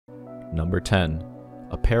Number 10.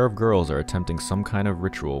 A pair of girls are attempting some kind of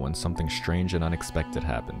ritual when something strange and unexpected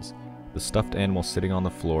happens. The stuffed animal sitting on the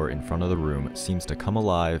floor in front of the room seems to come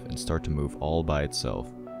alive and start to move all by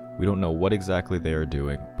itself. We don't know what exactly they are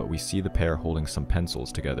doing, but we see the pair holding some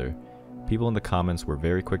pencils together. People in the comments were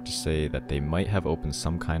very quick to say that they might have opened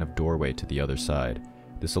some kind of doorway to the other side.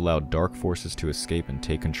 This allowed dark forces to escape and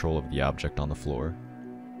take control of the object on the floor.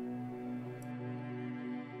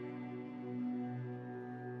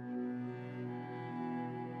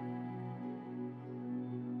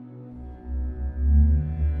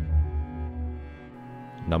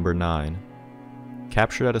 Number 9.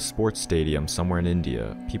 Captured at a sports stadium somewhere in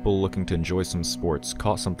India, people looking to enjoy some sports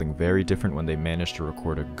caught something very different when they managed to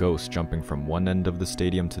record a ghost jumping from one end of the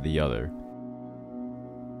stadium to the other.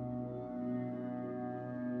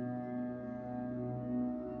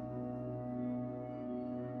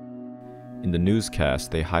 In the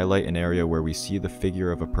newscast, they highlight an area where we see the figure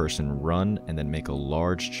of a person run and then make a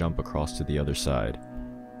large jump across to the other side.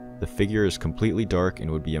 The figure is completely dark and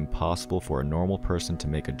it would be impossible for a normal person to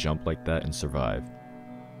make a jump like that and survive.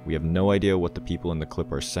 We have no idea what the people in the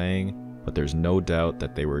clip are saying, but there's no doubt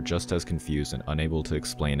that they were just as confused and unable to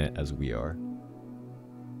explain it as we are.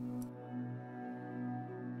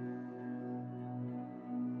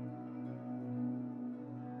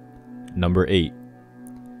 Number 8.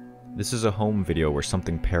 This is a home video where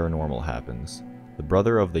something paranormal happens. The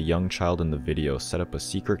brother of the young child in the video set up a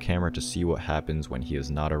secret camera to see what happens when he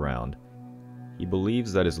is not around. He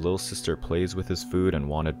believes that his little sister plays with his food and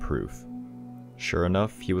wanted proof. Sure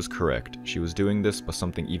enough, he was correct. She was doing this, but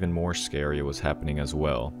something even more scary was happening as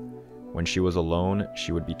well. When she was alone,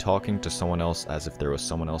 she would be talking to someone else as if there was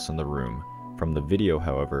someone else in the room. From the video,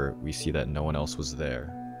 however, we see that no one else was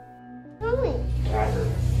there.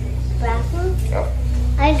 Bathroom? Yep.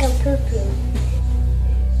 I go poo-poo.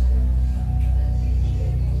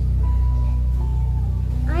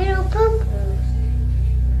 I go poo-poo.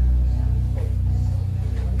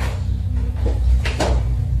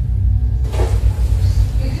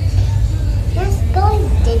 Let's go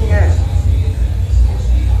to dinner.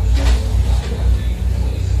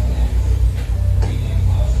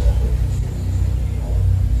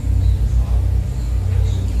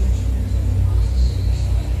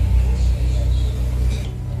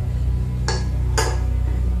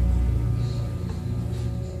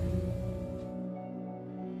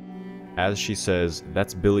 As she says,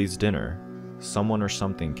 "That's Billy's dinner." Someone or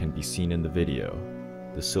something can be seen in the video.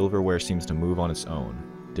 The silverware seems to move on its own.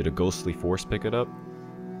 Did a ghostly force pick it up?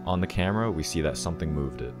 On the camera, we see that something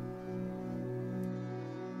moved it.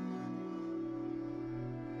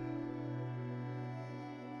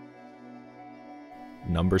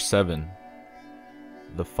 Number 7.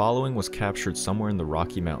 The following was captured somewhere in the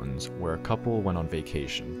Rocky Mountains where a couple went on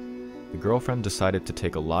vacation. The girlfriend decided to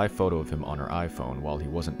take a live photo of him on her iPhone while he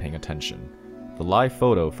wasn't paying attention. The live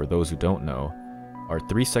photo, for those who don't know, are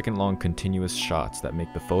 3-second long continuous shots that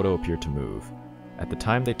make the photo appear to move. At the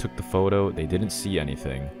time they took the photo, they didn't see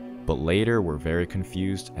anything, but later were very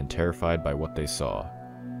confused and terrified by what they saw.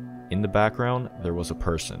 In the background, there was a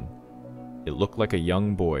person. It looked like a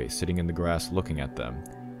young boy sitting in the grass looking at them.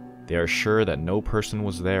 They are sure that no person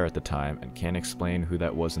was there at the time and can't explain who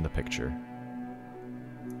that was in the picture.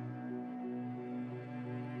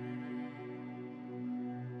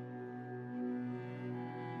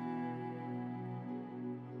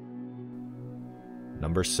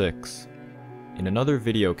 Number 6. In another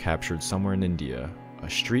video captured somewhere in India, a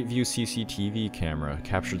Street View CCTV camera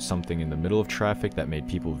captured something in the middle of traffic that made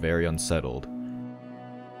people very unsettled.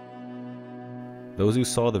 Those who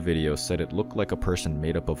saw the video said it looked like a person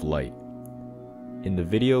made up of light. In the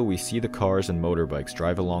video, we see the cars and motorbikes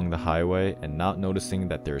drive along the highway and not noticing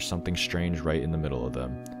that there is something strange right in the middle of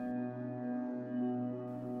them.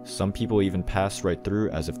 Some people even passed right through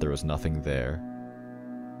as if there was nothing there.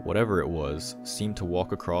 Whatever it was, seemed to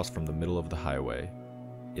walk across from the middle of the highway.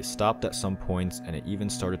 It stopped at some points and it even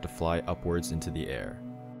started to fly upwards into the air.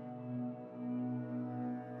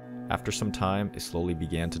 After some time, it slowly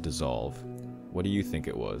began to dissolve. What do you think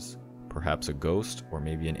it was? Perhaps a ghost or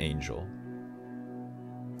maybe an angel?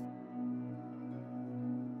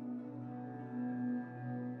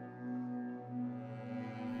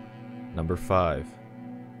 Number 5.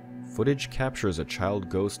 Footage captures a child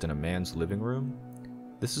ghost in a man's living room.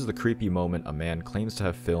 This is the creepy moment a man claims to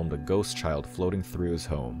have filmed a ghost child floating through his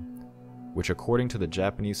home, which according to the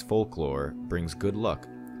Japanese folklore brings good luck.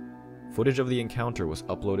 Footage of the encounter was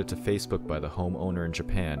uploaded to Facebook by the homeowner in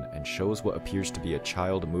Japan and shows what appears to be a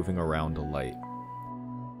child moving around a light.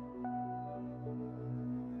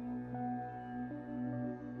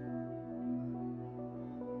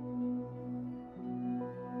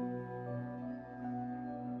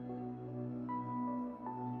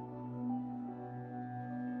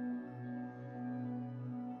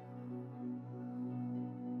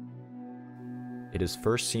 It is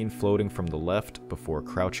first seen floating from the left before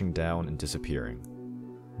crouching down and disappearing.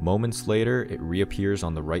 Moments later, it reappears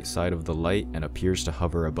on the right side of the light and appears to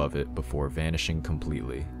hover above it before vanishing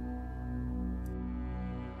completely.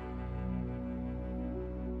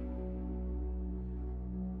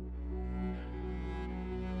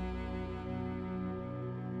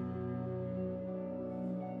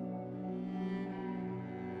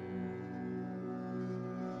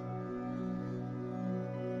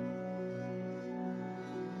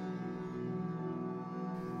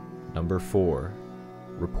 Number 4.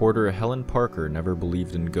 Reporter Helen Parker never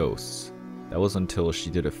believed in ghosts. That was until she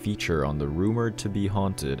did a feature on the rumored to be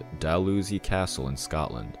haunted Dalhousie Castle in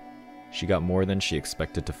Scotland. She got more than she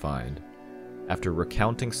expected to find. After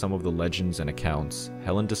recounting some of the legends and accounts,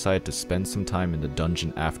 Helen decided to spend some time in the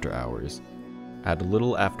dungeon after hours. At a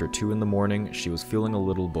little after 2 in the morning, she was feeling a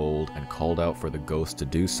little bold and called out for the ghost to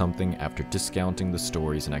do something after discounting the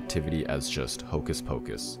stories and activity as just hocus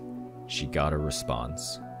pocus. She got a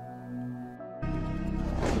response.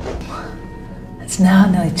 It's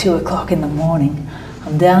now nearly 2 o'clock in the morning.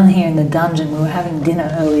 I'm down here in the dungeon. We were having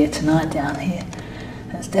dinner earlier tonight down here.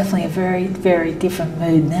 And it's definitely a very, very different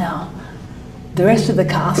mood now. The rest of the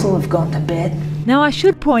castle have gone to bed. Now I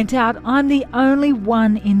should point out I'm the only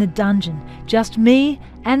one in the dungeon. Just me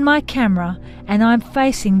and my camera, and I'm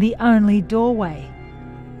facing the only doorway.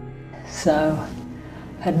 So,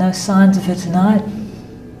 had no signs of her tonight.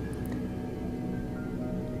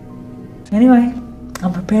 Anyway,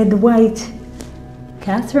 I'm prepared to wait.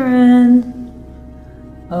 Catherine!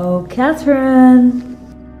 Oh, Catherine!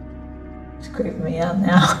 It's creeping me out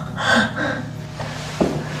now.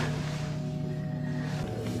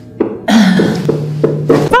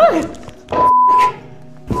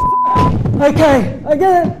 Okay, I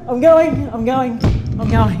get it. I'm going.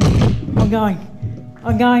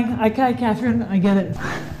 Okay, Catherine, I get it.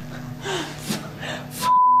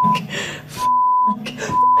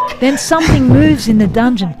 Then something moves in the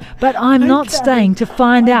dungeon, but I'm not staying to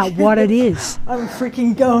find out what it is. I'm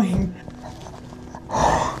freaking going.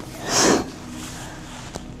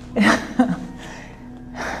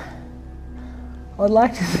 I'd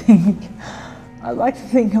like to think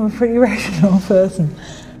I'm a pretty rational person.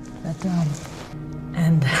 But,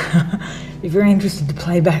 and if you're interested to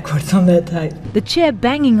play back what's on that tape. The chair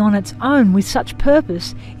banging on its own with such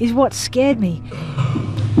purpose is what scared me.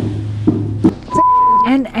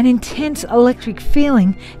 And an intense electric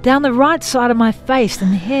feeling down the right side of my face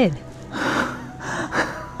and head. I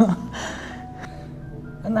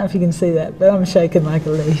don't know if you can see that, but I'm shaking like a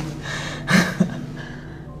leaf.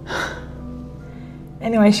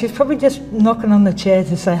 Anyway, she was probably just knocking on the chair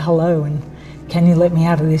to say hello and, can you let me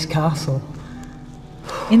out of this castle?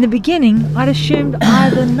 In the beginning, I'd assumed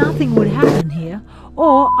either nothing would happen here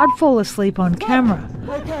or I'd fall asleep on camera.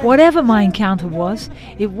 Whatever my encounter was,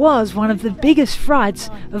 it was one of the biggest frights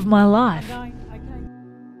of my life.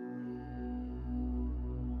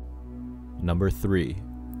 Number 3.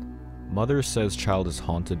 Mother says child is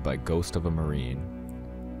haunted by ghost of a Marine.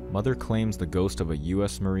 Mother claims the ghost of a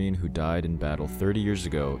U.S. Marine who died in battle 30 years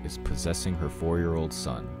ago is possessing her 4-year-old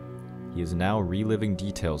son. He is now reliving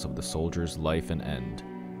details of the soldier's life and end.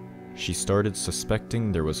 She started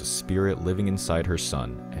suspecting there was a spirit living inside her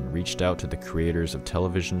son and reached out to the creators of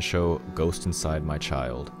television show Ghost Inside My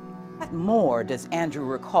Child. What more does Andrew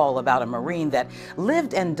recall about a Marine that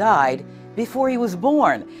lived and died before he was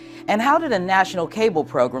born? And how did a national cable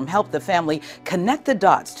program help the family connect the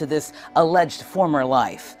dots to this alleged former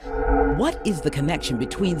life? What is the connection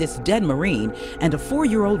between this dead Marine and a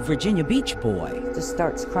 4-year-old Virginia Beach boy? Just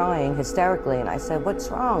starts crying hysterically, and I said, "What's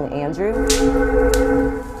wrong, Andrew?"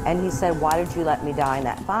 And he said, "Why did you let me die in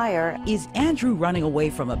that fire?" Is Andrew running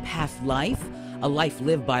away from a past life? A life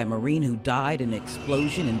lived by a Marine who died in an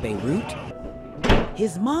explosion in Beirut?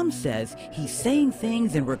 His mom says he's saying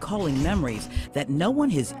things and recalling memories that no one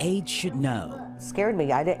his age should know. It scared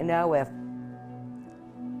me. I didn't know if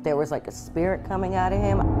there was like a spirit coming out of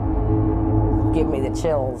him. Give me the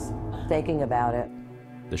chills thinking about it.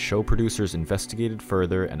 The show producers investigated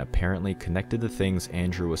further and apparently connected the things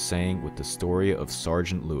Andrew was saying with the story of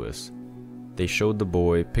Sergeant Lewis. They showed the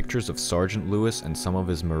boy pictures of Sergeant Lewis and some of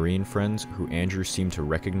his Marine friends who Andrew seemed to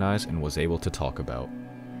recognize and was able to talk about.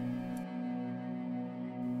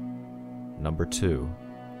 Number 2.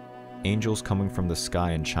 Angels coming from the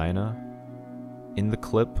sky in China. In the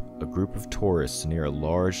clip, a group of tourists near a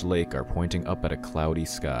large lake are pointing up at a cloudy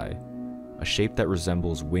sky. A shape that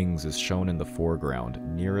resembles wings is shown in the foreground,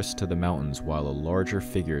 nearest to the mountains, while a larger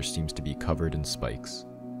figure seems to be covered in spikes.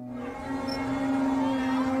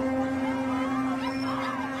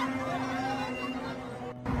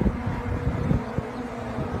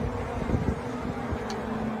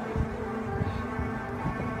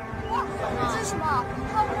 为什么？好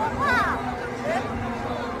可怕！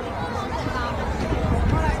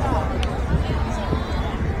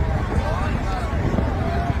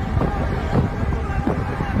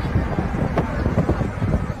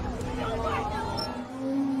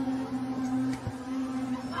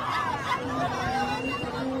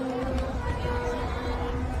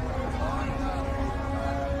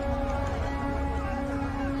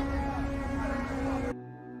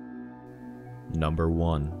 Number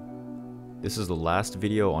 1. This is the last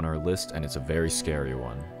video on our list and it's a very scary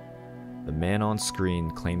one. The man on screen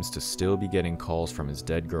claims to still be getting calls from his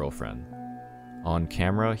dead girlfriend. On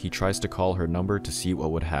camera, he tries to call her number to see what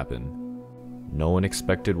would happen. No one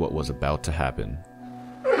expected what was about to happen.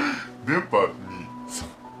 電波に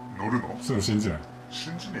乗るの？そう信じない。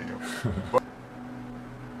信じねえよ。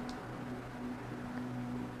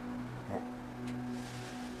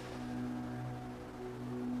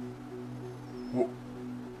お、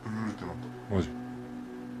ブルルってなんだ？マジ？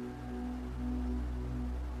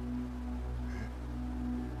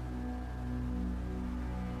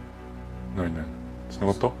なになに？繋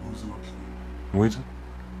がった？ノイズが聞こノイズ？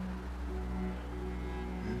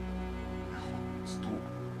える。ずっと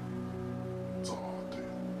ザーって。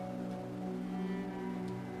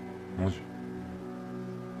マジ？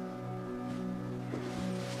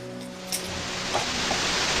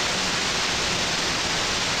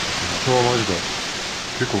うわマジだ。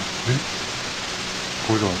結構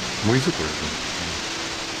これだ。ノイズこ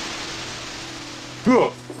れ。う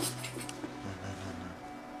わ。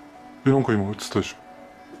なんか今映ったでしょ。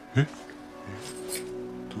どういうこ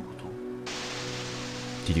と？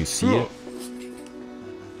 Did you see it?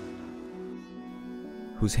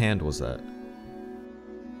 Whose hand was that?